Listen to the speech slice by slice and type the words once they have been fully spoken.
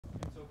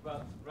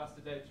about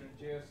raster data in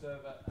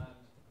GeoServer and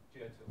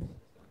GeoTools.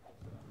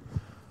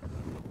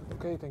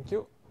 Okay, thank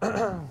you.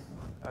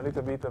 A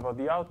little bit about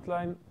the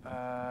outline.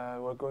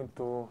 I'm going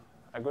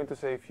to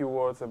say a few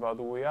words about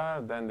who we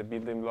are, then the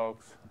building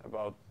blocks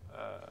about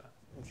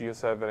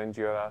GeoServer and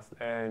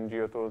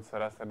GeoTools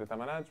raster data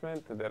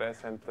management, the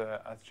recent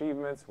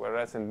achievements, where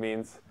recent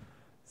means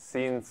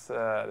since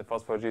the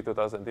FOSS4G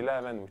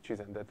 2011, which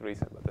isn't that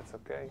recent, but that's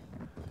okay.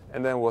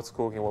 And then what's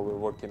cooking, what we're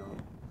working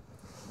on.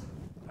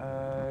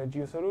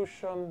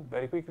 GeoSolution,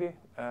 very quickly,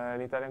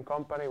 an Italian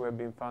company. We've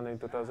been founded in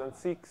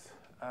 2006.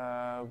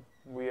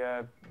 We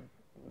have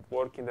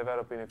working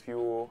developing a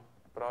few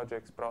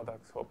projects,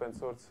 products, open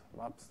source,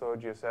 Map Store,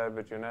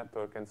 GeoServer,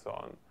 GeoNetwork, and so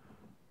on.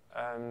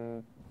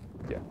 And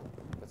yeah,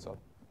 let's not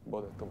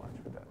bother too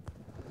much with that.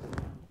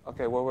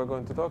 Okay, what we're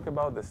going to talk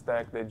about, the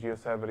stack that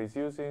GeoServer is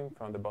using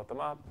from the bottom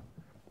up,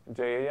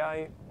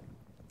 JAI,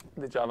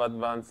 the Java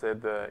Advanced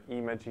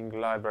Imaging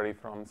Library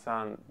from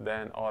Sun,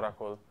 then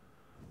Oracle,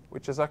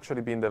 which has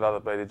actually been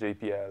developed by the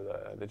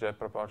JPL, the Jet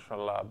Propulsion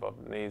Lab of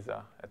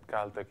NASA at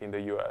Caltech in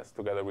the US,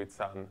 together with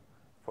Sun,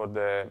 for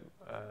the,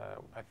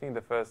 I think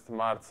the first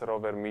Mars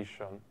rover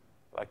mission,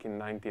 like in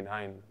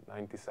 99,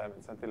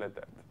 97, something like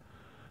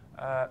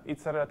that.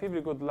 It's a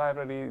relatively good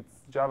library.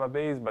 It's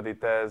Java-based, but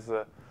it has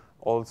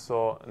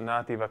also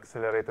native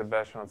accelerated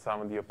version of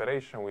some of the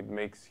operation, which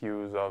makes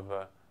use of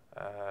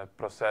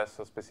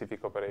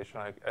processor-specific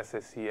operation like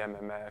SSE,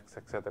 MMX,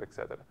 etc.,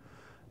 etc.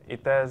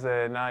 It has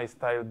a nice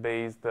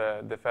tile-based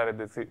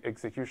deferred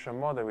execution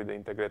model with the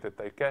integrated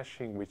tile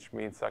caching, which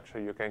means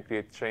actually you can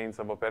create chains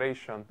of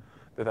operation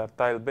that are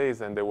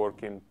tile-based and they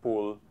work in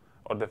pool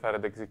or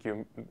deferred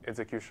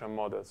execution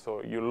model.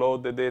 So you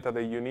load the data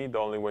that you need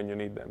only when you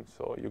need them.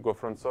 So you go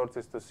from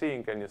sources to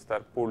sink and you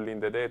start pulling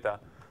the data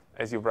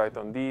as you write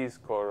on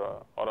disk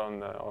or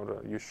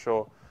you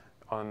show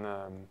on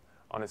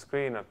a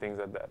screen or things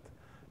like that.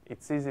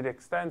 It's easily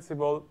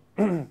extensible,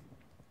 and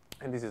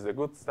this is the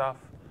good stuff.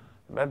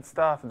 Bad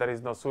stuff, there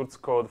is no source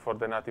code for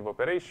the native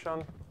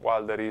operation,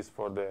 while there is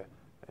for the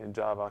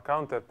Java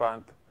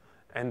counterpart,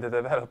 and the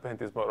development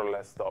is more or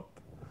less stopped.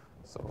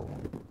 So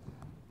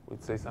we'll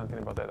say something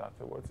about that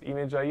afterwards.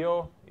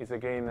 ImageIO is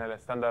again a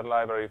standard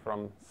library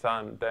from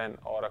Sun, then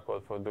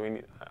Oracle for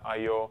doing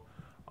I/O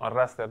on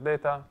raster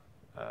data.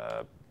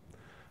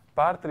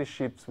 Partly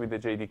ships with the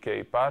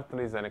JDK,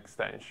 partly is an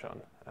extension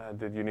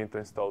that you need to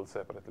install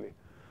separately.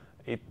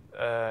 It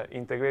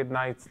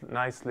integrates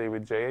nicely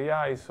with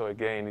JAI, so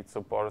again, it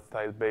supports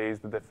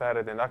tile-based,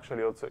 deferred, and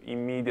actually also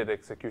immediate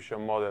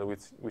execution model,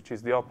 which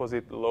is the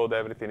opposite, load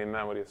everything in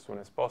memory as soon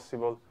as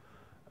possible.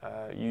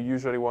 You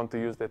usually want to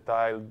use the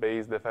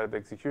tile-based deferred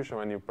execution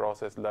when you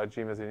process large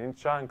images in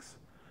chunks.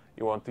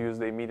 You want to use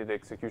the immediate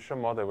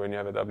execution model when you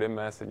have a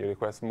WMS and you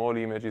request small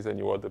images and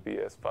you want to be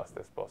as fast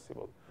as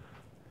possible.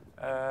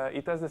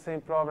 It has the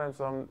same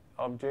problems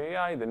of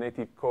JAI. The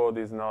native code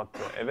is not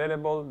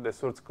available. The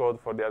source code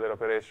for the other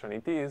operation,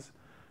 it is.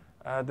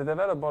 The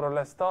developer more or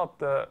less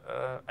stopped.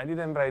 I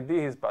didn't write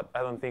this, but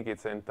I don't think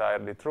it's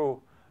entirely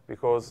true,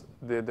 because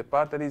the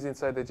part that is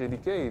inside the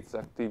JDK, it's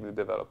actively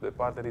developed. The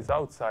part that is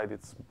outside,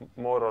 it's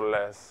more or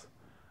less,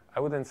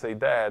 I wouldn't say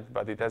dead,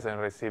 but it hasn't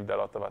received a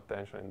lot of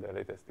attention in the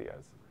latest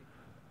years,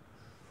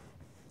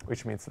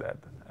 which means that.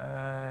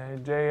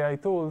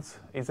 JAITools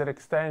is an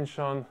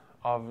extension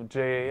of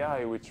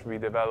JAI, which we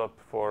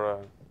developed for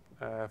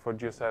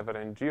GeoServer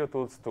and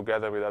GeoTools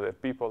together with other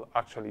people.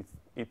 Actually,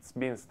 it's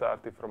been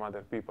started from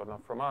other people,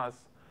 not from us.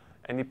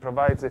 And it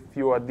provides a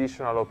few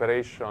additional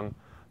operations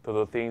to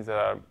the things that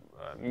are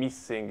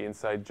missing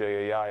inside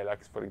JAI,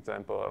 like, for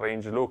example,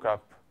 range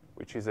lookup,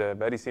 which is a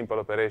very simple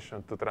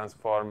operation to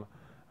transform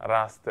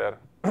raster,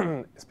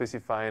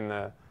 specifying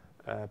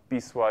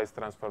piecewise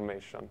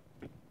transformation.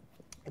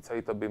 It's a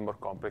little bit more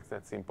complex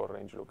than simple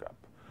range lookup.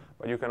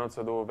 But you can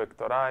also do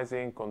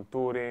vectorizing,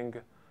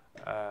 contouring,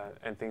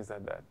 and things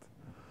like that.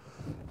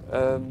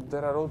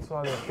 There are also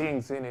other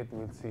things in it.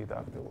 We'll see it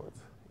afterwards.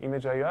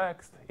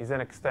 ImageIO-Ext is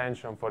an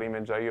extension for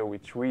ImageIO,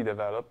 which we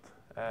developed,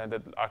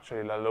 that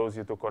actually allows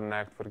you to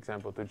connect, for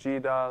example, to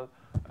GDAL,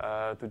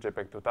 to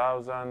JPEG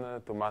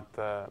 2000, to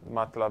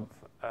MATLAB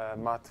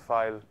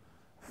MATFile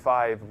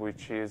 5,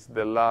 which is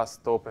the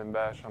last open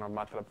version of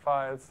MATLAB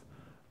files,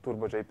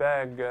 Turbo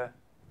JPEG.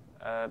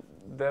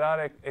 There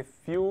are a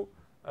few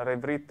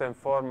rewritten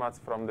formats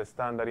from the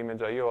standard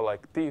ImageIO,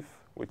 like TIFF,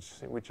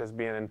 which has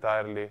been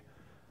entirely,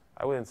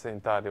 I wouldn't say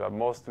entirely, but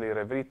mostly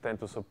rewritten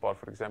to support,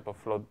 for example,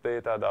 float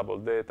data, double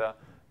data,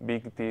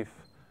 big TIFF,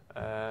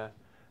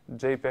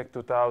 JPEG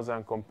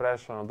 2000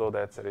 compression, although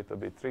that's a little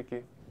bit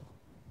tricky.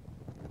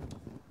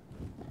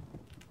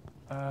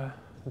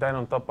 Then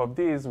on top of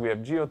this, we have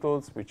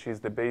GeoTools, which is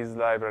the base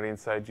library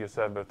inside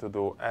GeoServer to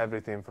do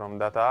everything from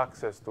data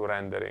access to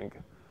rendering.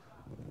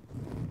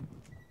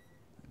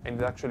 And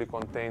it actually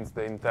contains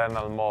the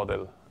internal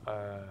model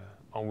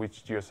on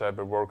which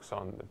GeoServer works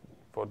on.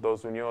 For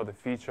those who know, the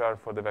feature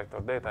for the vector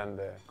data and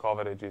the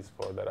coverages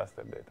for the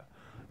raster data.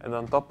 And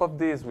on top of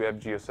this, we have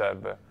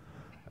GeoServer.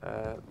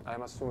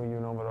 I'm assuming you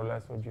know more or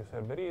less what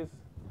GeoServer is.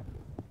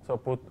 So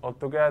put all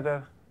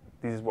together,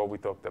 this is what we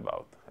talked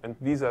about. And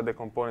these are the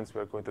components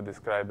we're going to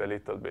describe a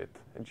little bit.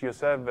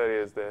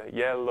 GeoServer is the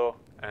yellow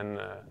and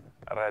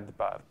red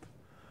part.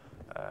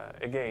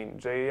 Again,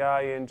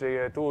 JAI and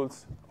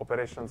JAITools,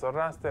 operations on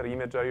raster,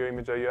 ImageIO,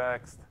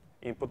 ImageIO-Ext,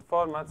 input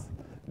formats.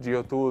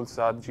 GeoTools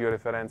add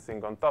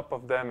georeferencing on top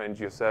of them, and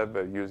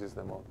GeoServer uses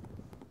them all.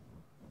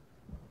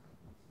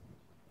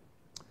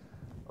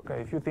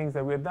 Okay, a few things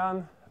that we've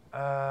done.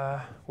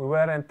 We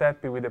weren't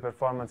happy with the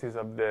performances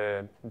of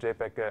the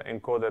JPEG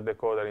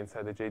encoder-decoder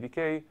inside the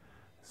JDK,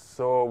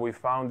 so we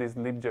found this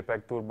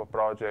libjpeg turbo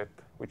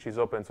project, which is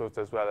open source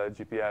as well as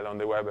GPL on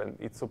the web, and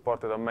it's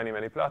supported on many,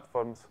 many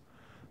platforms.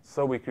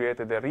 So we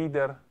created a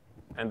reader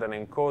and an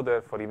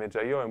encoder for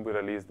ImageIO, and we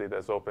released it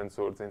as open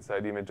source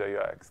inside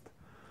ImageIO-Ext.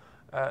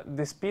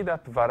 The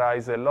speedup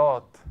varies a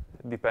lot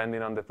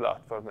depending on the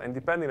platform and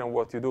depending on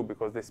what you do,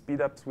 because the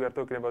speedups we are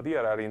talking about here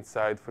are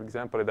inside, for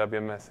example, a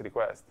WMS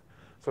request.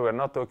 So we're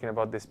not talking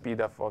about the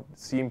speedup of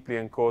simply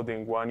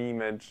encoding one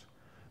image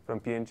from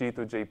PNG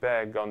to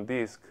JPEG on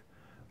disk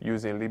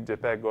using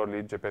libjpeg or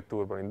libjpeg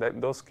turbo. In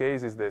those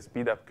cases, the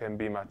speedup can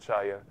be much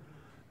higher.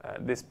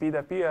 The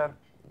speedup here,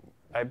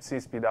 I've seen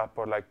speedup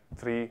for like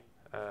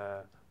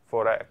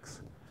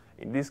 4x.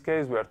 In this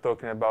case, we are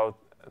talking about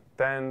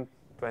 10,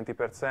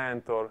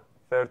 20%, or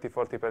 30,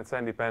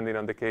 40%, depending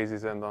on the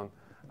cases and on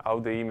how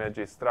the image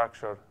is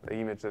structured, the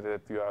image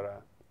that you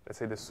are, let's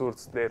say, the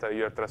source data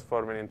you are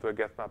transforming into a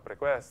get map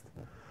request.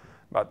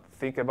 But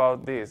think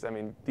about this. I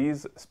mean,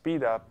 this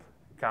speedup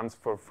comes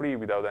for free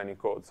without any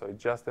code, so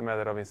it's just a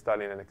matter of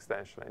installing an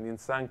extension. And in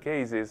some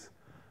cases,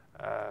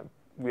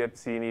 we have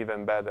seen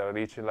even better,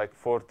 reaching like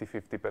 40,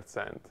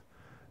 50%.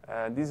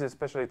 This is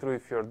especially true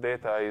if your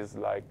data is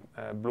like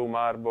blue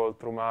marble,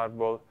 true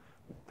marble,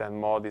 then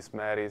modis,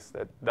 meris,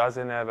 that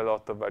doesn't have a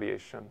lot of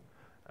variation.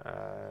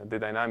 The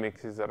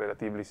dynamics is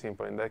relatively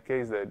simple. In that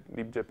case, the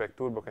libjpeg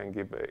turbo can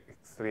give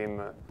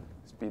extreme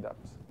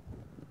speedups.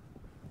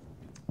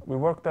 We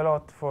worked a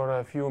lot for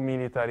a few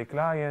military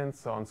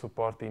clients on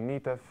supporting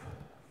NITEF.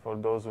 For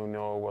those who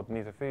know what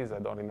NITEF is, I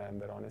don't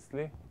remember,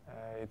 honestly.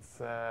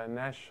 It's a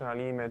national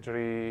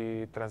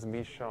imagery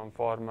transmission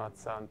format,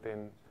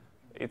 something.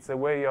 It's a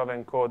way of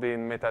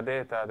encoding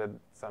metadata that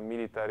some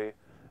military,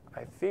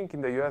 I think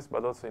in the US,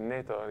 but also in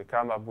NATO,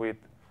 come up with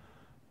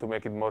to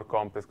make it more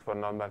complex for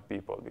normal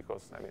people,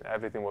 because I mean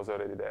everything was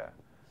already there.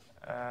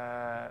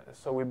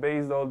 So we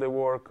based all the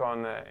work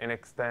on an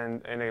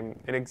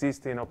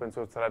existing open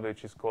source library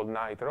which is called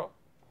Nitro.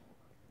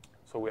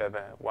 So we have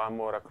one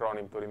more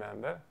acronym to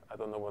remember. I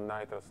don't know what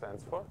Nitro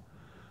stands for.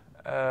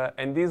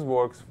 And this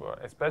works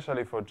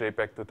especially for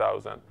JPEG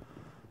 2000.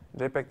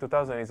 JPEG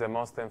 2000 is a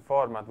MOSTEM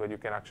format where you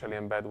can actually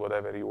embed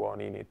whatever you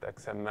want in it,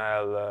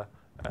 XML,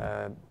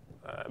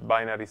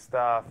 binary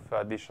stuff,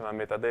 additional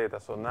metadata.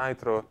 So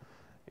Nitro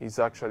is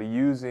actually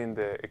using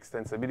the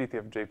extensibility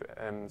of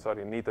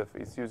NITEF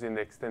is using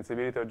the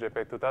extensibility of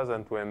JPEG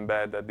 2000 to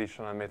embed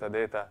additional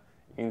metadata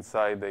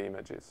inside the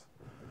images.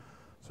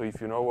 So if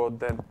you know what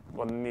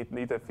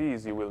NITEF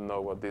is, you will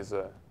know what these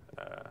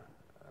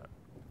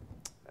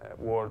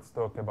words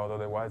talk about.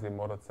 Otherwise, it's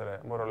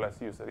more or less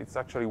useless. It's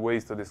actually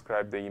ways to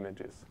describe the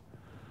images.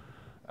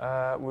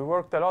 We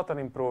worked a lot on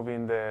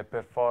improving the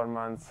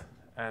performance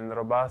and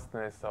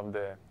robustness of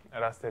the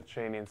raster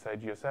chain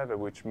inside GeoServer,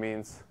 which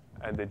means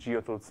at the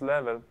GeoTools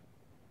level.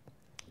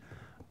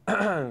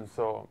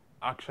 So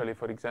actually,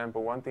 for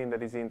example, one thing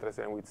that is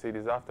interesting, and we'll see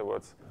this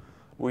afterwards,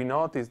 we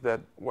noticed that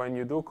when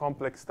you do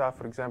complex stuff,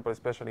 for example,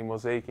 especially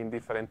mosaicing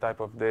different type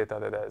of data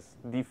that has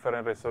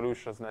different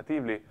resolutions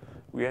natively,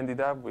 we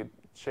ended up with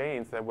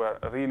chains that were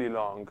really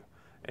long.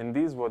 And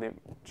this was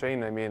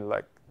chain, I mean,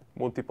 like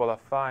multiple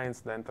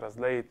affines, then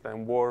translate,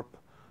 then warp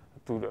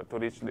to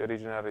reach the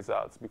original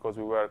results, because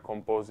we were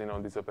composing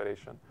on this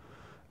operation.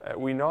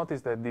 We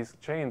noticed that these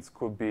chains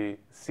could be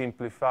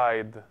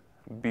simplified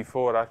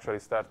before actually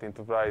starting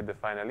to write the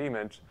final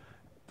image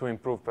to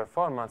improve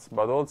performance,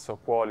 but also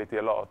quality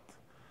a lot.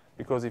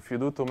 Because if you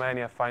do too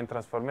many affine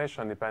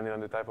transformation, depending on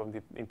the type of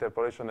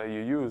interpolation that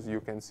you use,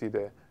 you can see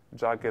the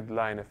jagged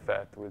line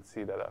effect. We'll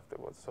see that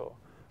afterwards. So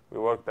we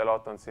worked a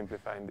lot on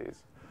simplifying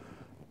this.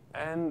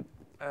 And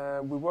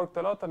we worked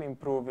a lot on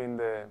improving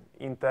the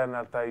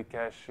internal type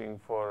caching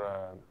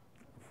for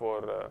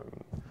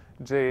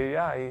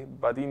JAI,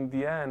 but in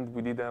the end,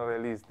 we didn't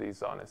release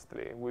this,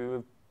 honestly. We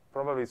will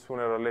probably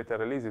sooner or later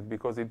release it,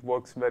 because it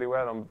works very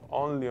well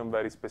only on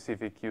very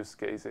specific use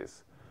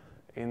cases.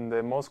 In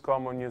the most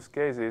common use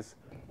cases,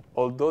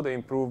 although the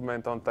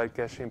improvement on type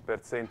caching per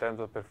se in terms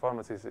of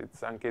performance is in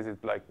some cases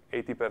like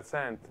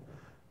 80%,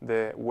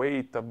 the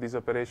weight of this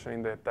operation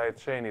in the type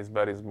chain is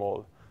very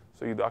small.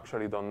 So you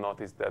actually don't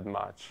notice that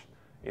much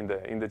in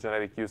the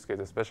generic use case,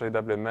 especially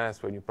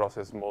WMS when you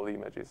process small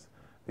images.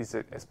 This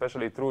is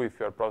especially true if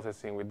you're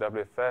processing with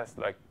WFS,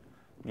 like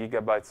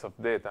gigabytes of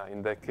data.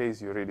 In that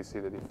case, you really see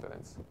the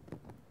difference.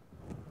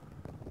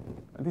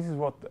 And this is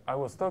what I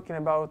was talking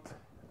about.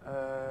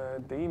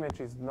 The image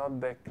is not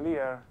that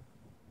clear,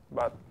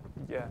 but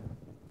yeah,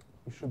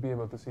 you should be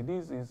able to see.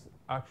 This is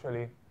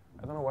actually,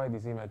 I don't know why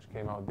this image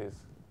came out this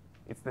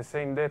It's the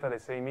same data, the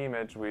same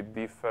image with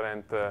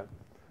different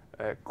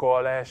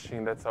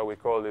coalescing, that's how we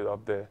call it,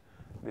 of the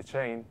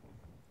chain.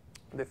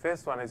 The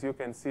first one, as you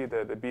can see,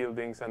 the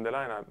buildings and the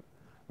line are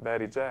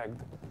very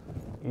jagged.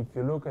 If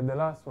you look at the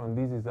last one,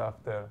 this is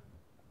after,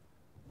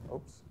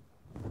 oops.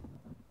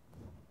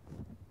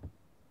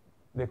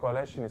 The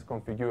coalescing is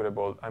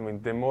configurable. I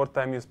mean, the more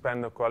time you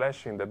spend on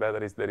coalescing, the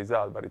better is the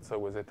result, but it's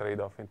always a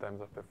trade-off in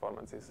terms of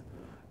performances.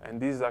 And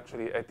this is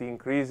actually at the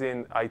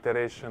increasing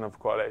iteration of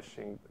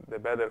coalescing, the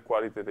better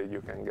quality that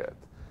you can get.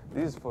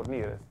 This is for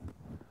nearest.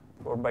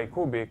 For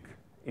bicubic,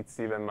 it's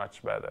even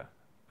much better.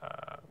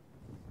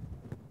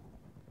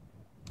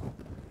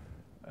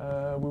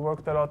 We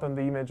worked a lot on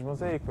the image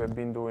mosaic. We've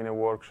been doing a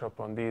workshop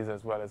on this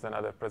as well as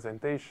another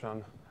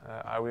presentation.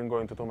 I won't go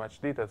into too much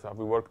details.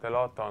 We worked a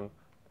lot on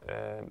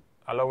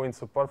allowing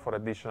support for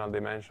additional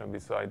dimension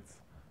besides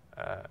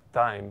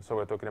time. So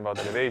we're talking about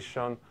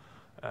elevation,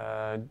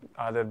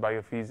 other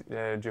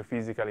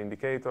geophysical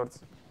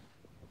indicators.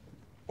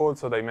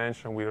 Also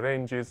dimension with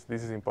ranges.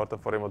 This is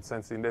important for remote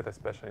sensing data,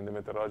 especially in the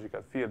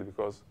meteorological field,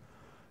 because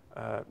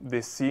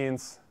the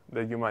scenes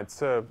that you might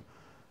serve,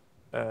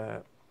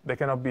 they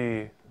cannot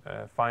be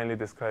finally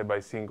described by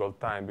single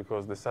time,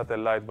 because the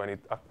satellite, when it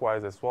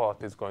acquires a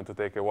SWOT, is going to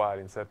take a while.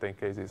 In certain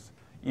cases,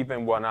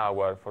 even 1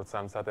 hour for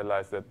some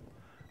satellites that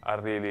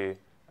are really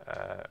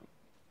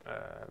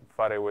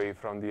far away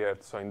from the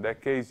Earth. So in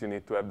that case, you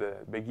need to have the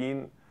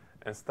begin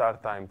and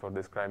start time for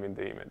describing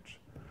the image.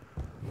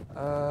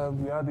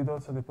 We added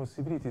also the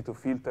possibility to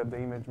filter the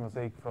image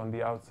mosaic from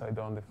the outside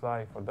on the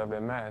fly for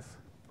WMS.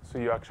 So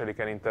you actually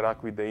can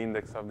interact with the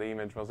index of the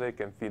image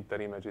mosaic and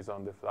filter images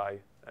on the fly.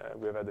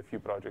 We have had a few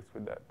projects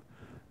with that.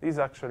 These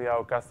are actually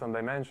our custom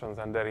dimensions,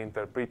 and they're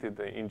interpreted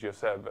in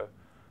GeoServer.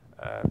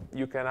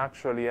 You can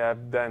actually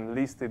have them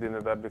listed in the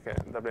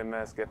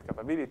WMS get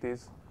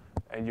capabilities,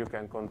 and you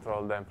can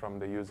control them from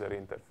the user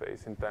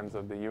interface in terms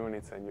of the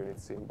units and unit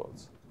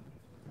symbols.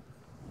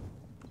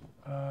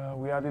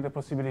 We added the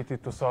possibility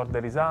to sort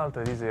the result.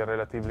 This is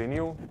relatively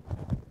new.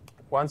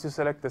 Once you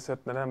select a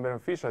certain number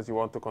of features, you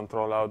want to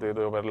control how they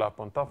overlap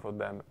on top of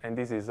them, and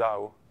this is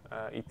how.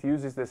 It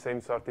uses the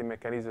same sorting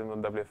mechanism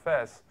on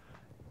WFS,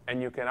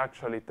 and you can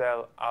actually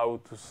tell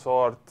how to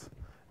sort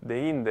the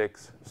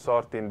index,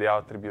 sorting the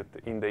attribute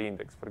in the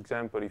index. For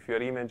example, if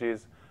your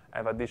images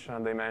have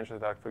additional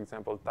dimensions, like, for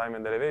example, time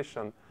and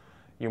elevation,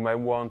 you might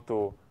want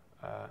to,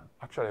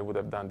 actually I would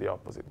have done the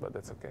opposite, but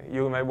that's okay.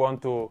 You might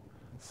want to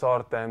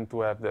sort them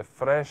to have the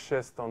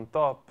freshest on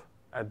top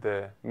at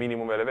the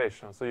minimum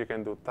elevation. So you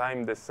can do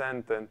time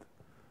descendant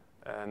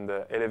and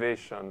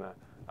elevation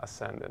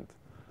ascendant.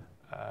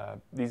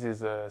 This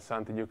is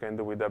something you can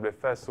do with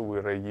WFS, so we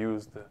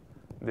reused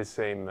the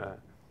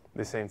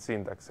same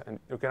syntax. And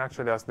you can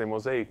actually ask the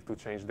mosaic to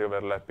change the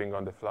overlapping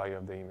on the fly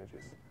of the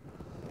images.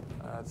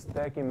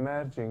 Stacking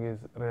merging is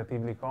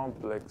relatively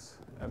complex,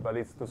 but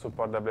it's to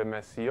support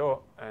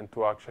WMS-CO and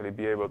to actually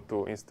be able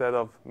to, instead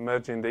of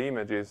merging the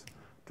images,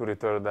 to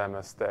return them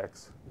as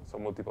stacks, so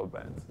multiple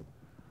bands.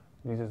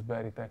 This is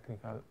very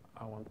technical.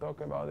 I won't talk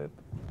about it.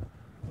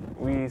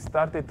 We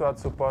started to add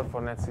support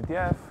for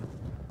NetCTF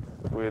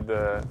with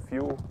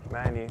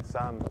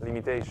some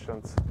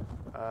limitations.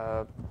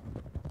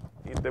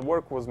 The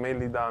work was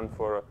mainly done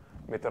for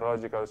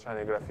meteorological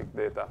oceanographic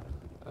data.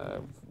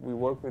 We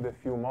worked with a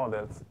few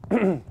models,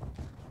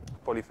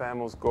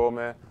 Polyphemus,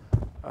 Gome,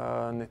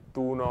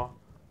 Nettuno,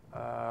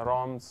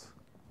 ROMS,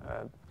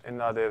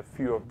 another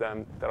few of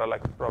them. There are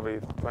like probably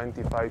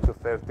 25 to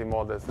 30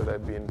 models that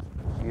I've been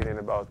hearing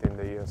about in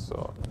the years,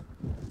 so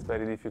it's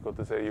very difficult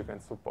to say you can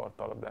support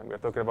all of them. We're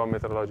talking about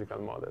meteorological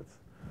models.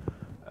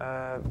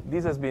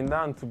 This has been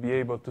done to be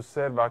able to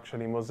serve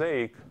actually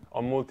mosaic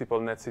on multiple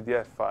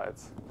NetCTF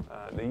files.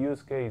 The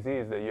use case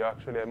is that you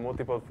actually have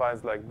multiple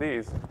files like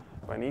this.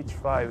 When each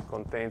file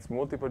contains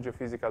multiple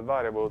geophysical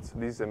variables,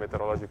 this is a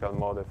meteorological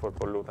model for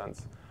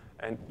pollutants.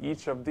 And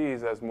each of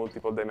these has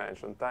multiple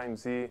dimensions, time,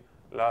 z,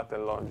 lat,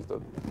 and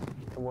longitude.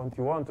 And what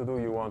you want to do,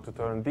 you want to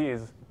turn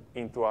these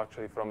into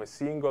actually from a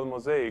single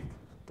mosaic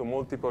to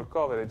multiple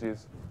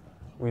coverages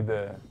with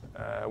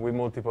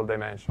multiple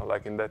dimensions,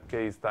 like in that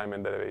case, time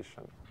and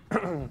elevation.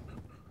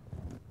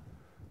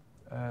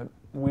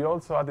 We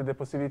also added the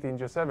possibility in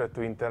GeoServer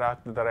to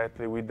interact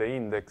directly with the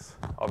index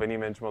of an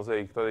image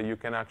mosaic, so that you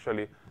can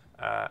actually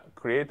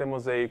create a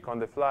mosaic on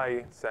the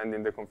fly, send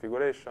in the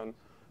configuration,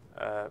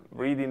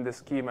 reading the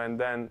schema, and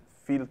then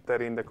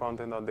filtering the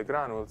content of the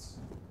granules,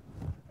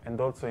 and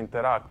also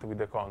interact with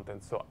the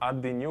content. So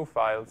adding new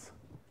files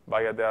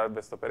via the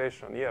harvest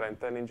operation. Here I'm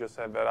telling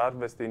GeoServer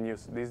harvesting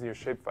these new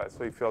shapefiles.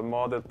 So if your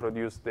model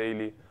produces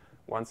daily,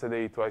 once a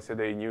day, twice a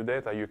day, new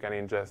data, you can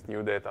ingest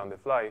new data on the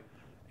fly,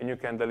 and you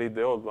can delete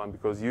the old one,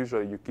 because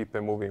usually you keep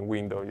a moving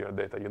window of your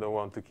data. You don't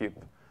want to keep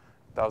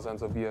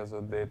thousands of years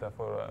of data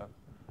for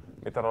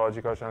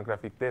meteorological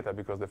oceanographic data,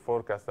 because the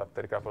forecasts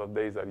after a couple of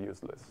days are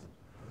useless.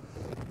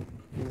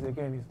 This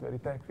again is very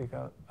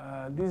technical.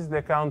 This is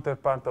the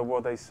counterpart of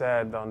what I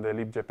said on the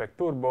libjpeg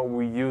turbo.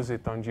 We use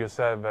it on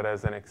GeoServer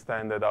as an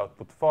extended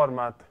output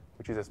format.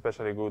 which is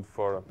especially good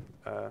for,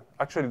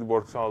 actually it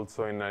works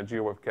also in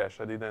GeoWeb Cache.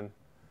 I didn't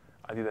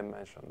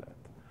mention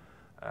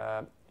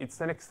that.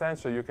 It's an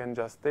extension you can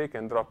just take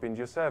and drop in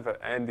GeoServer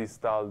and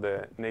install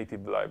the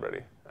native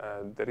library.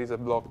 There is a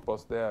blog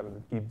post there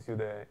that gives you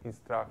the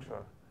instruction.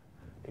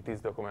 It is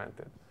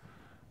documented.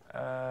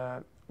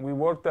 We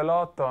worked a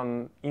lot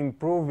on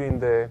improving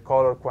the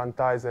color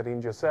quantizer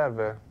in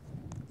GeoServer.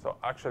 So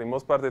actually,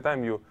 most part of the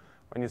time,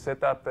 when you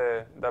set up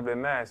a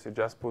WMS, you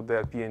just put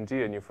there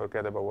PNG and you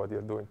forget about what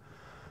you're doing.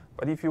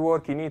 But if you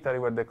work in Italy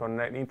where the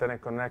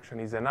internet connection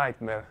is a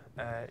nightmare,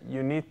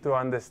 you need to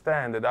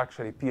understand that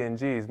actually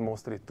PNG is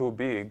mostly too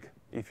big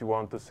if you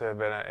want to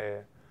serve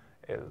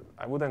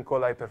I wouldn't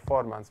call high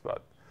performance,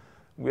 but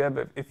we have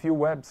a few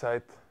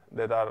websites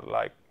that are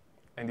like,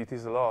 and it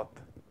is a lot,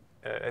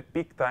 at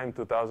peak time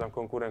 2,000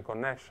 concurrent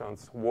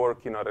connections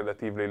working on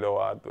relatively low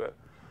hardware.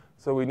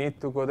 So we need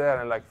to go there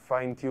and like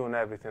fine-tune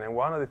everything. And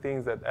one of the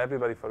things that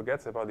everybody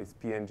forgets about is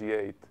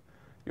PNG8.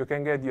 You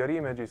can get your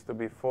images to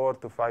be 4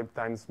 to 5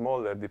 times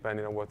smaller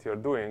depending on what you're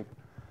doing.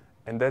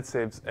 And that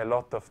saves a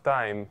lot of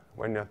time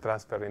when you're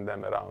transferring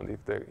them around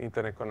if the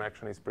internet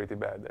connection is pretty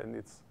bad. And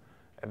it's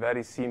a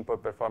very simple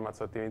performance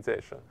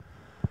optimization.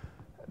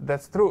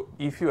 That's true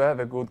if you have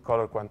a good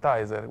color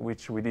quantizer,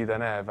 which we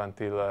didn't have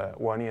until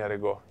 1 year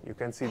ago. You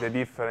can see the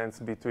difference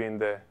between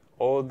the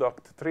old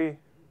Oct3,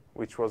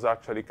 which was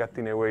actually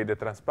cutting away the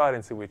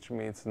transparency, which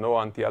means no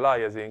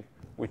anti-aliasing,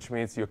 which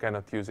means you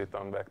cannot use it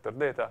on vector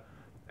data,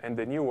 and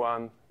the new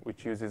one,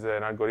 which uses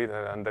an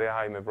algorithm that Andrea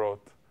Jaime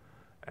wrote,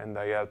 and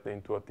I helped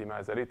him to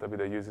optimize a little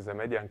bit. It uses a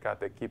median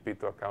cut and keep it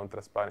to account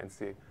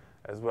transparency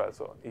as well.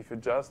 So if you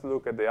just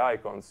look at the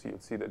icons, you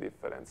see the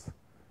difference.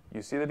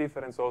 You see the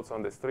difference also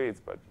on the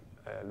streets, but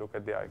look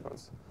at the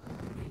icons.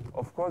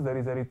 Of course, there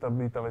is a little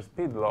bit of a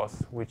speed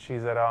loss, which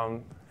is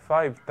around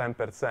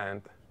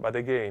 5–10%. But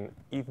again,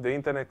 if the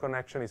internet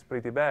connection is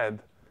pretty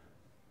bad,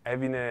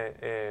 having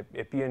a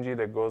PNG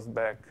that goes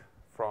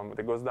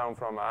down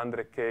from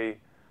 100K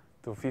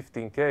to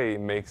 15K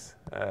makes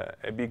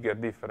a bigger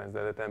difference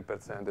than the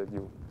 10% that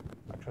you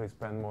actually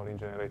spend more in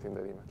generating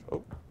the image.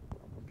 Oh,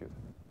 computer.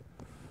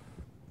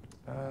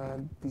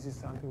 This is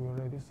something we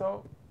already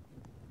saw.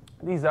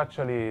 This is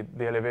actually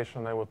the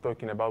elevation I was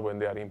talking about when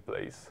they are in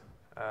place.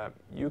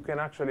 You can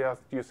actually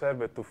ask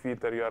GeoServer to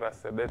filter your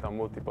raster data on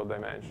multiple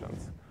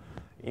dimensions.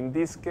 In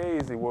this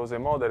case, it was a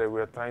model that we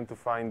were trying to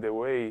find a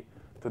way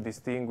to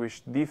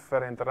distinguish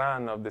different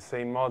runs of the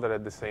same model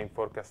at the same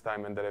forecast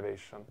time and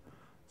elevation.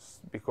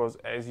 Because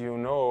as you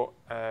know,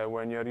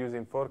 when you're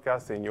using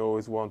forecasting, you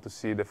always want to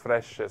see the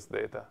freshest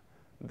data.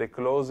 The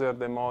closer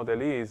the model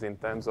is in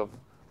terms of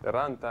the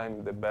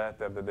runtime, the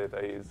better the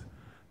data is.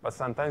 But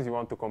sometimes you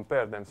want to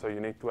compare them, so you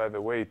need to have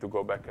a way to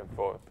go back and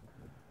forth.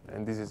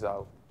 And this is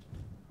how.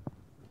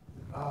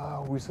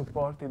 We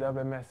supported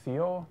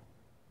WMS-EO.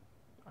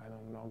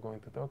 I'm not going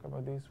to talk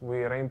about this.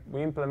 We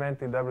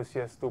implemented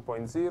WCS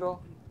 2.0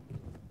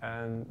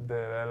 and the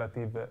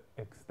relative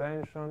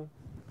extension.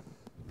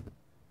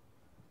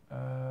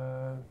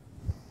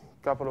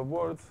 Couple of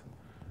words.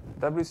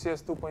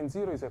 WCS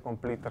 2.0 is a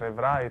complete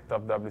rewrite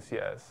of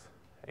WCS.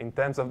 In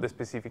terms of the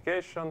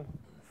specification,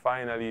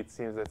 finally it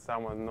seems that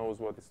someone knows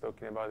what it's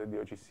talking about at the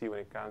OGC when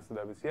it comes to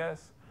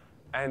WCS,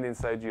 and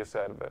inside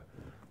GeoServer.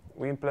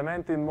 We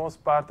implemented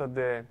most part of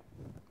the,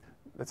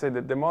 let's say,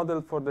 the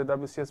model for the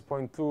WCS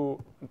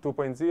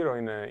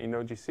 2.0 in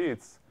OGC.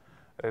 It's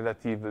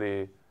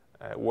relatively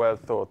well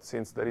thought,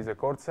 since there is a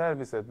core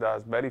service that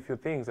does very few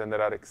things, and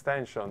there are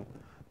extensions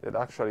that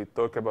actually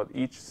talk about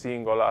each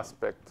single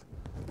aspect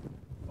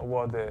of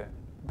what the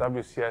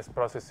WCS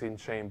processing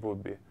chain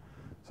would be.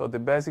 So the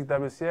basic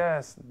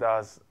WCS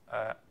does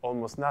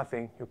almost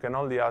nothing. You can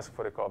only ask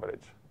for a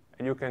coverage.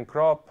 And you can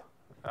crop,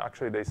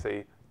 actually they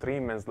say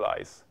trim and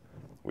slice,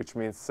 which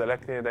means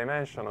selecting a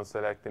dimension or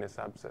selecting a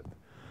subset.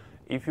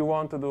 If you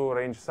want to do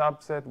range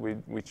subset,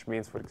 which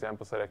means, for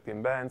example,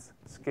 selecting bands,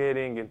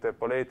 scaling,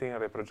 interpolating,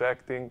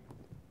 reprojecting,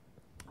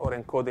 or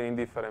encoding in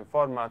different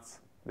formats,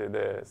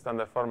 the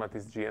standard format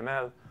is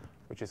GML,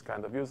 which is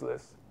kind of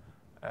useless.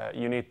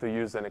 You need to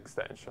use an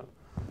extension.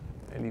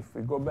 And if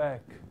we go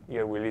back,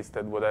 here we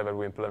listed whatever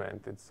we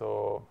implemented.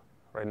 So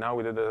right now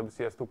with the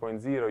WCS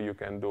 2.0, you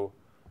can do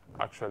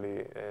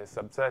actually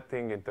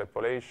subsetting,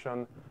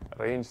 interpolation,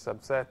 range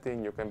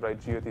subsetting. You can write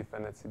GeoTIFF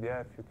and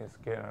NetCDF. You can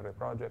scale and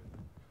reproject,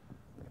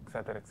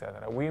 etc.,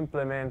 etc. We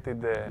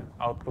implemented the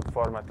output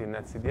format in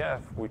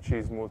NetCDF, which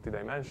is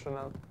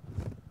multidimensional,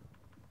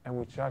 and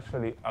which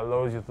actually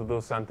allows you to do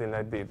something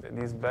like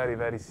this very,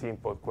 very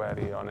simple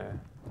query on a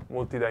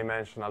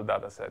multidimensional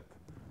data set.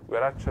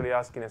 We're actually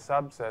asking a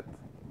subset.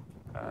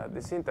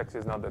 The syntax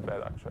is not that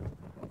bad, actually.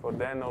 For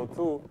the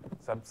NO2,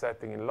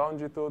 subsetting in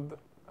longitude,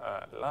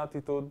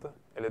 latitude,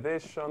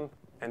 elevation,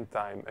 and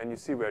time. And you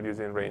see we're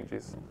using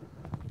ranges.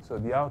 So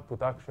the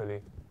output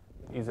actually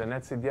is an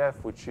NetCDF,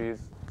 which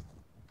is,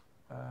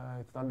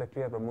 it's not that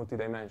clear, but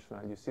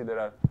multidimensional. You see there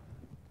are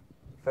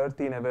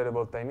 13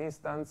 available time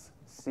instance,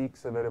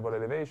 6 available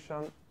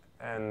elevation,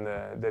 and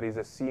there is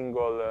a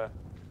single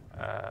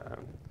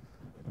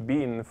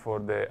bin for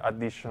the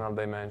additional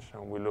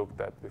dimension we looked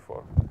at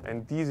before.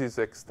 And this is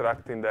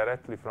extracting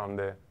directly from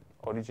the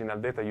original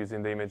data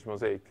using the image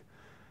mosaic.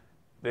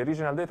 The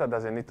original data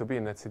doesn't need to be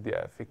in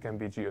netcdf, it can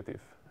be GeoTIFF.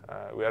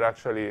 We are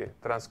actually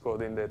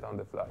transcoding data on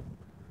the fly,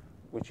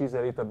 which is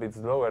a little bit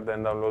slower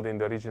than downloading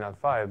the original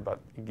file, but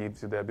it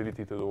gives you the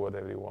ability to do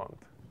whatever you want.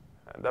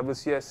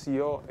 WCS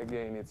CO,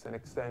 again, it's an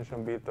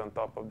extension built on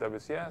top of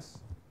WCS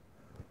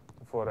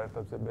for Earth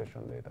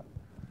observation data.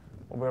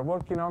 We're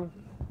working on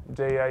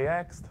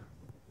JAI-Ext,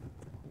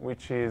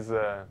 which is,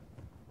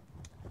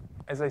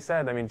 as I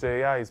said, I mean,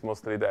 JAI is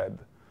mostly dead.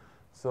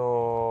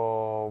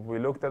 So we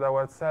looked at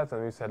ourselves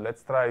and we said,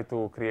 let's try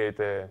to create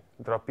a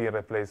drop-in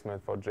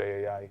replacement for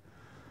JAI.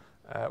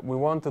 We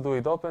want to do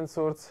it open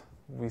source.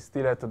 We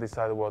still have to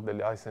decide what the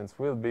license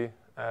will be.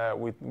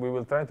 We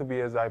will try to be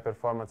as high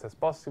performance as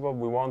possible.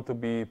 We want to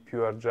be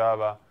pure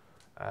Java,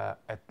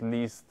 at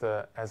least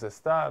as a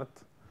start.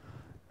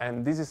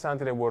 And this is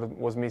something that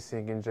was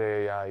missing in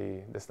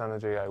JAI, the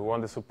standard JAI. We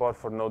want the support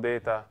for no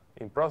data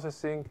in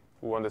processing.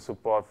 We want the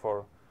support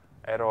for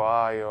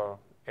ROI or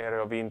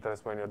area of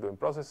interest when you're doing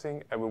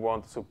processing. And we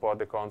want to support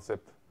the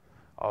concept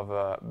of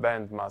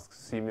band masks,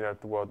 similar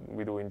to what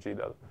we do in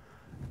GDAL.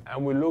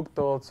 And we looked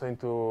also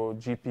into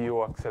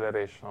GPU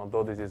acceleration,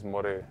 although this is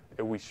more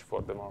a wish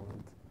for the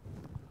moment.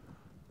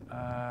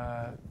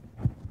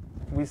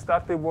 We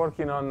started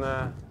working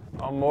on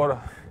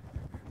more.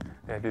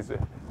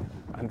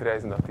 Andrea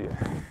is not here.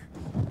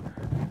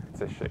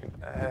 It's a shame.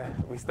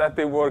 We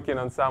started working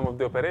on some of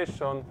the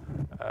operation.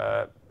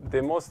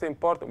 The most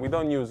important, we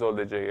don't use all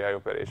the JAI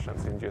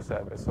operations in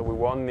GeoServer, so we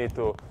won't need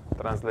to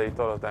translate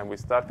all of them. We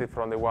started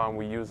from the one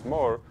we use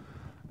more.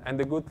 And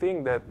the good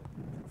thing that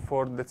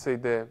for, let's say,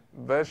 the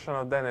version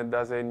of that that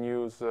doesn't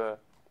use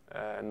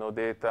no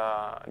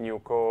data, new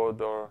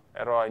code, or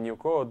ROI new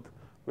code,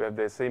 we have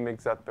the same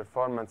exact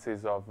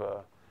performances of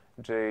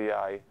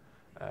JAI.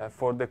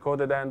 For the code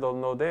that handle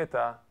no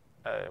data,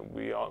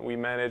 we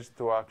managed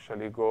to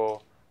actually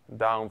go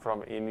down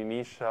from an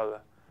initial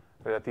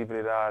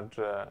relatively large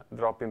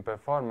drop in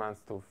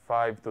performance to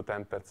 5 to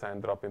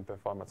 10% drop in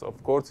performance.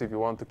 Of course, if you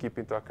want to keep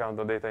into account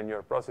the data in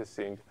your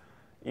processing,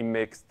 it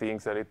makes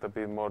things a little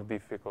bit more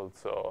difficult,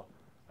 so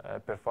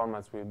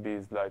performance will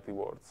be slightly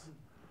worse.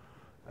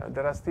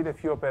 There are still a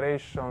few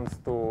operations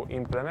to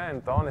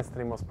implement.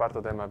 Honestly, most part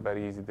of them are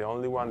very easy. The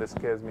only one that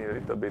scares me a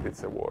little bit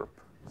is a warp.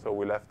 So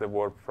we left the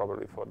warp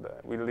probably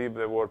we'll leave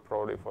the warp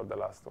probably for the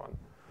last one.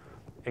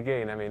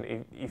 Again, I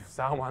mean, if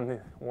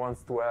someone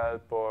wants to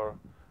help or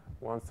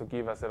wants to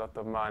give us a lot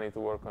of money to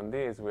work on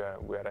this, we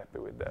are happy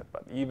with that.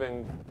 But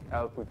even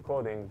help with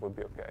coding would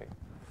be okay.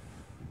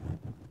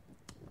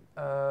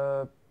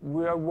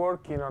 We are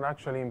working on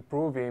actually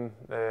improving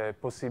the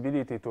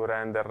possibility to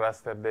render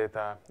raster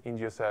data in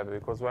GeoServer,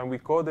 because when we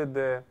coded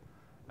the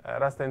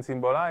raster and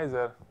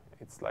symbolizer,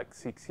 it's like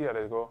 6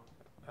 years ago,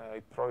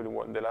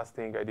 the last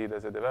thing I did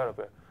as a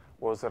developer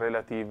was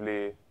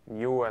relatively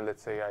new and,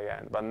 let's say,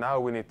 high-end. But now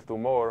we need to do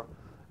more,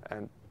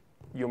 and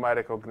you might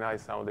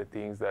recognize some of the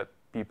things that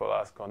people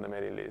ask on the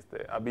mailing list.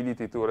 The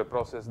ability to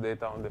reprocess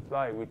data on the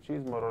fly, which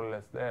is more or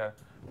less there.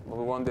 But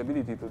we want the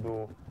ability to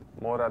do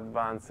more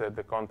advanced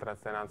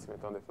contrast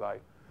enhancement on the fly.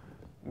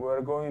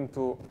 We're going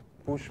to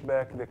push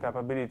back the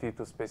capability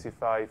to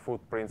specify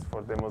footprints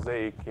for the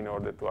mosaic in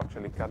order to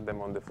actually cut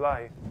them on the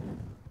fly.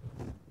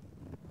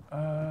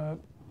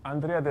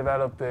 Andrea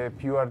developed a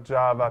pure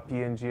Java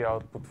PNG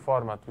output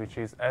format, which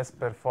is as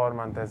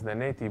performant as the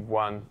native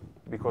one,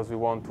 because we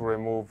want to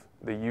remove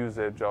the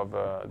usage of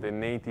the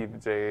native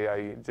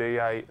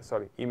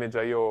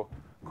ImageIO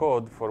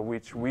code, for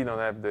which we don't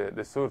have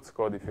the source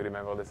code, if you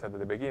remember what I said at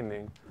the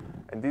beginning.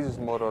 And this is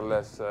more or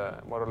less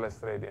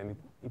ready. And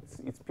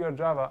it's pure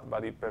Java,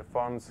 but it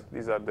performs.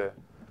 These are the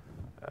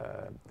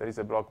there is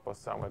a blog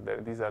post somewhere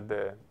there. These are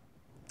the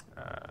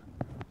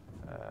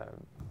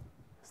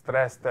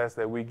stress tests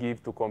that we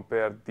give to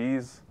compare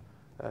these,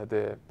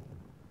 the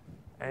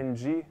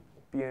NG,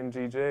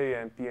 PNGJ,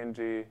 and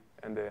PNG,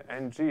 and the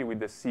NG with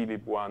the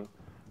CLib one,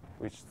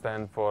 which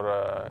stands for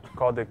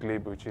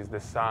CodecLib, which is the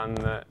Sun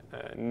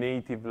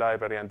native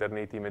library under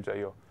native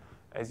ImageIO.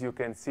 As you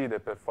can see, the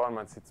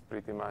performance is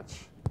pretty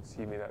much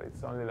similar.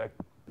 It's only like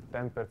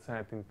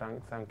 10% in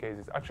some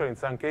cases. Actually, in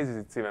some cases,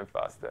 it's even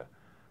faster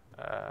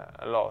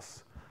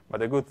loss. But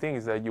the good thing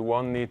is that you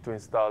won't need to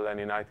install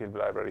any native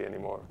library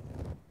anymore.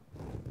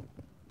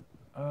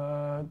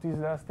 This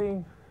last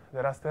thing, the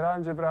raster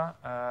algebra.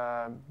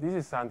 This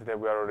is something that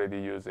we are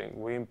already using.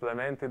 We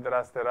implemented the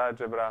raster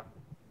algebra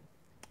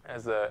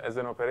as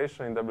an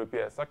operation in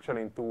WPS,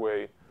 actually in two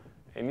ways.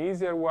 An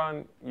easier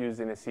one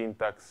using a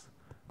syntax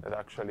that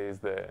actually is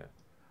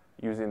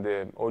using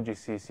the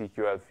OGC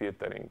CQL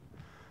filtering.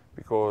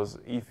 Because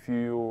if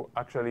you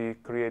actually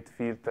create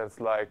filters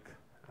like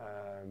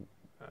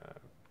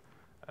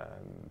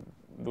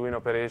doing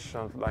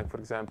operations like, for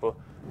example,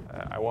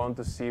 I want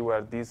to see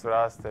where this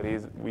raster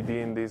is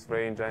within this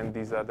range and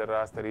this other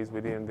raster is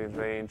within this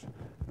range,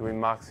 doing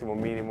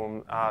maximum,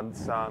 minimum, add,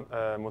 sum,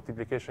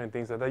 multiplication, and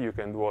things like that. You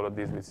can do all of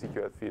this with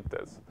CQL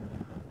filters.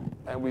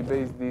 And we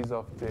base this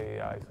off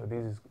JAI, so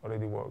this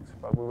already works.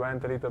 But we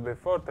went a little bit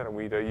further, and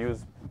we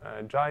used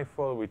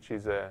JAITools, which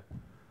is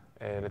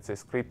let's say,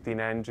 scripting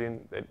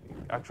engine that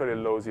actually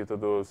allows you to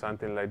do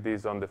something like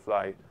this on the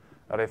fly,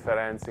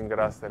 referencing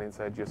raster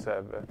inside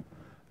GeoServer.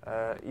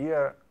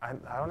 Here,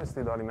 I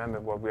honestly don't remember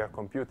what we are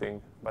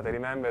computing, but I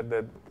remember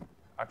that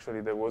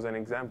actually there was an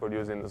example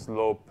using the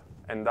slope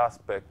and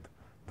aspect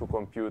to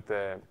compute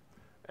a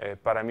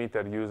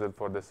parameter used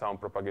for the sound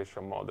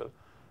propagation model.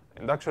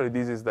 And actually,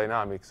 this is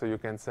dynamic, so you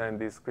can send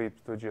this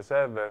script to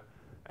GeoServer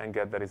and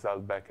get the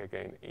result back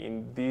again.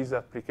 In this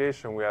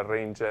application, we are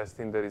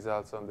re-ingesting the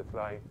results on the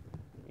fly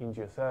in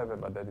GeoServer,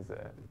 but that is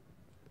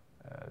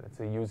let's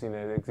say, using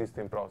an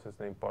existing process,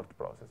 the import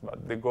process.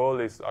 But the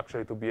goal is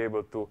actually to be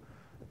able to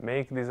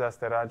make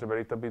disaster algebra a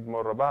little bit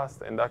more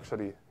robust and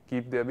actually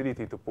keep the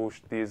ability to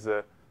push these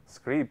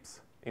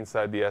scripts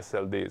inside the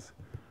SLDs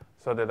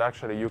so that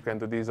actually you can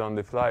do this on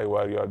the fly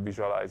while you are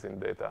visualizing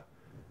data.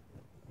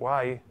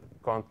 Why?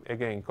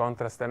 Again,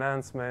 contrast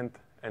enhancement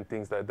and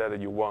things like that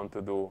you want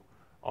to do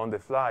on the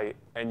fly,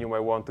 and you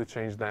might want to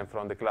change them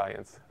from the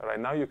clients. Right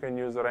now you can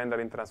use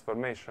rendering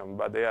transformation,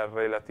 but they are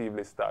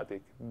relatively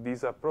static.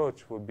 This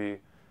approach would be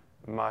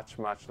much,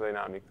 much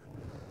dynamic.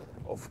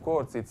 Of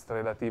course, it's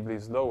relatively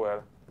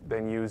slower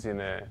than using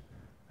a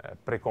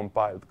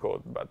precompiled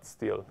code, but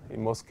still,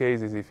 in most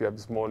cases, if you have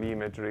small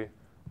imagery,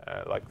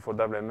 like for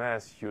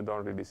WMS, you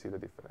don't really see the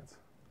difference.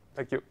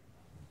 Thank you.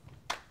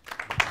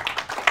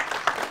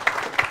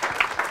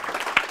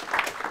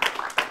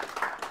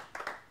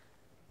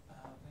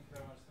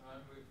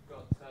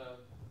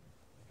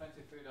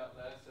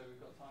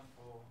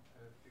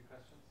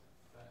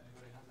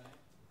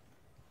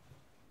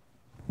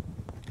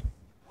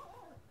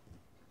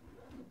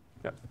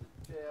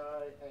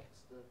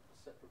 JAI-Ext, a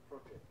separate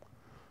project?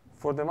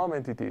 For the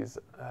moment, it is.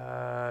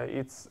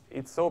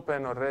 It's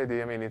open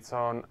already. I mean, it's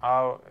on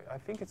our. I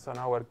think it's on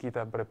our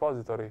GitHub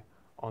repository,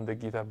 on the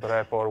GitHub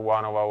rep or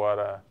one of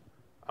our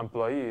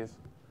employees.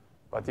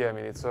 But yeah, I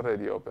mean, it's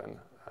already open.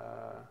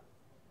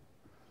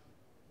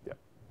 Yeah.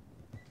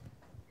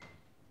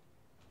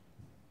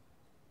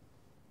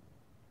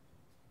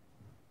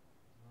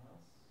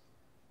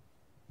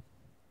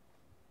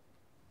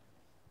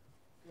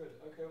 Good.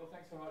 Okay. Well,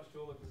 thanks so much to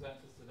all the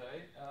presenters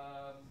today.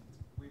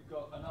 We've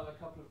got another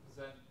couple of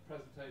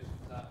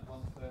presentations at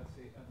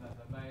 1:30, and then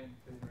the main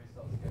plenary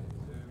starts again at 2.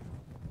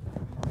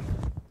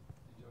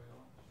 Enjoy your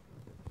lunch.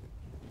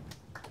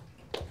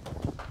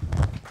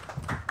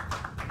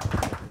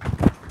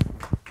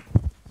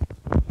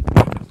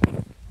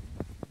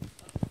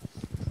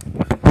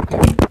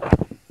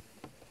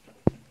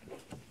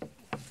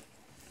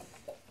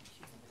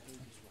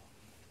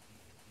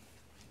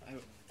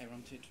 I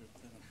wanted to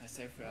I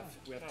say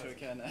we have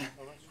taken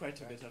quite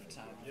a bit of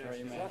time.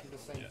 Very much. It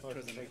was an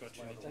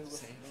opportunity to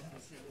say.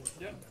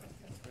 Yeah.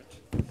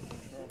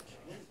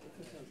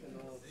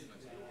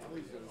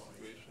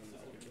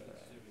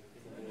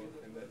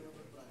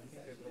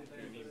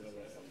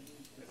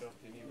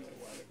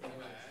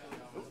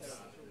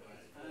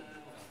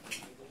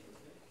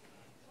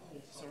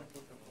 Sorry.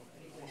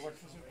 What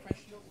was your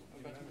question?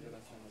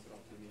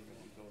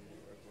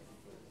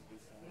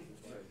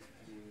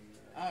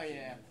 Oh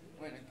yeah.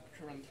 Well,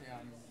 currently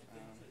I'm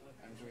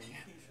doing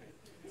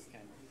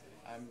scan.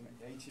 I'm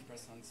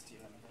 80%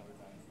 still employed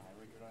by my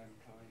regular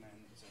employee,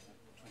 and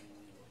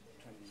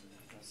 20%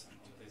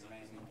 is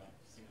mainly I'm a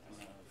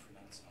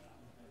freelancer now.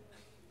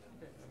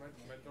 Okay, I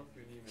might drop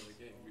you an email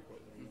again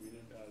because we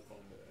need help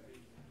on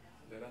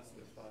the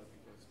Raster part,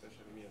 because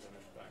especially me, I don't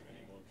have time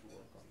anymore to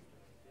work on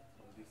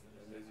this.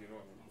 And as you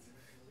know, it's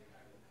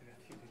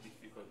relatively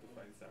difficult to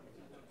find someone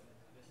with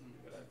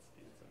the right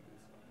skills on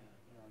this one.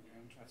 Yeah, I'm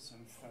going to have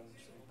some fun,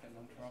 so you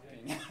cannot drop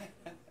in.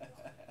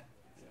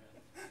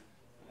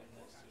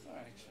 So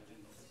actually,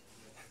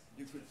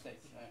 you could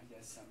take, I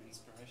guess, some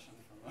inspiration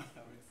from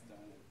how it's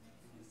done.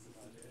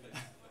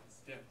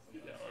 Yeah,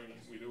 I mean,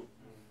 we do.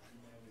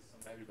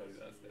 Everybody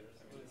does that.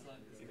 I mean,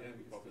 in the end,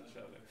 we copy each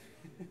other.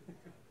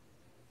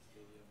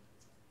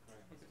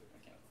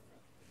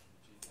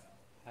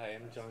 Hi,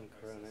 I'm John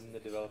Curran. I'm the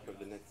developer of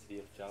the NetCity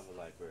of Java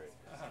library.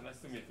 Nice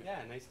to meet you.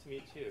 Yeah, nice to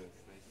meet you.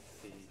 It's nice to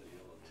see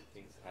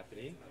things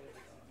happening.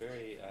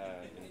 Very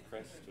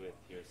impressed with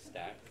your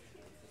stack.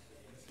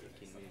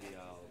 Thinking maybe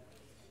I'm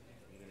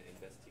going to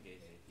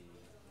investigate maybe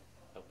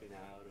helping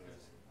out or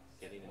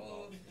getting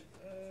involved.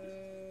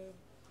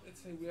 Let's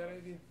say we are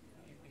having,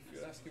 if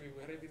you're asking me,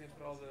 we're having a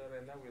problem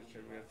right now which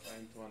we are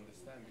trying to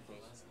understand,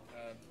 because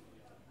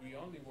we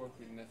only work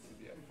with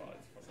NetCDF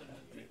files for the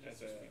moment, I mean,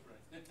 as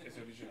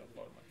original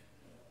format.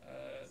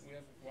 We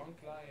have one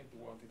client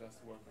who wanted us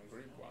to work on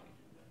Grid 1,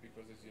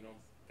 because as you know,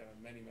 there are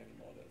many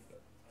models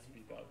that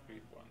spit out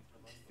Grid 1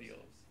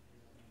 still.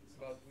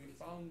 but we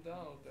found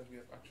out that we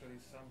have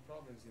actually some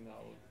problems in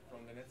our,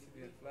 from the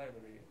NetCDF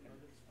library, and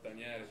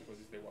Daniele,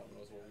 because he's the one who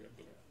knows what we are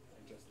doing,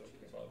 I'm just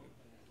talking about it,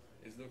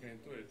 is looking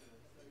into it.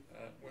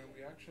 When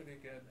we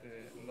actually get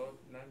the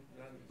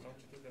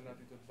longitude and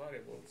latitude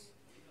variables,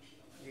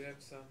 we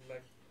have some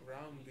like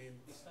rounding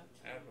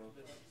error.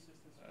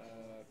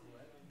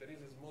 There is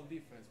a small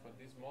difference, but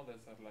these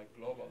models are like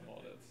global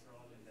models,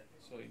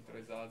 so it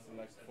results in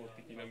like 40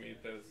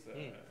 kilometers,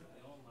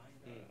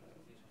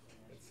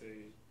 let's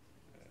say,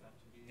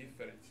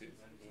 differences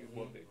with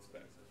what they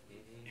expect.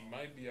 It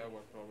might be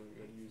our problem.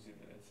 We are using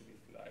the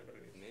NetCDF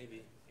library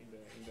Maybe. in the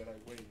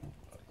right way.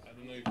 I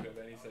don't know if you have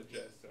any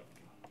suggestion.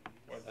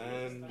 You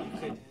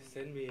could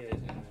send me it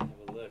and I'll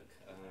have a look.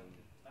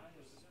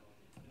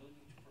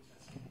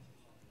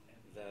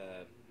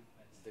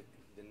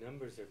 The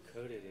numbers are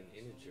coded in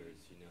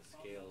integers, you know,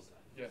 scaled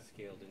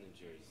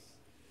integers.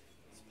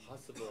 It's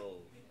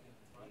possible,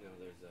 you know,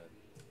 there's an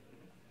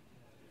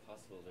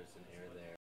error there.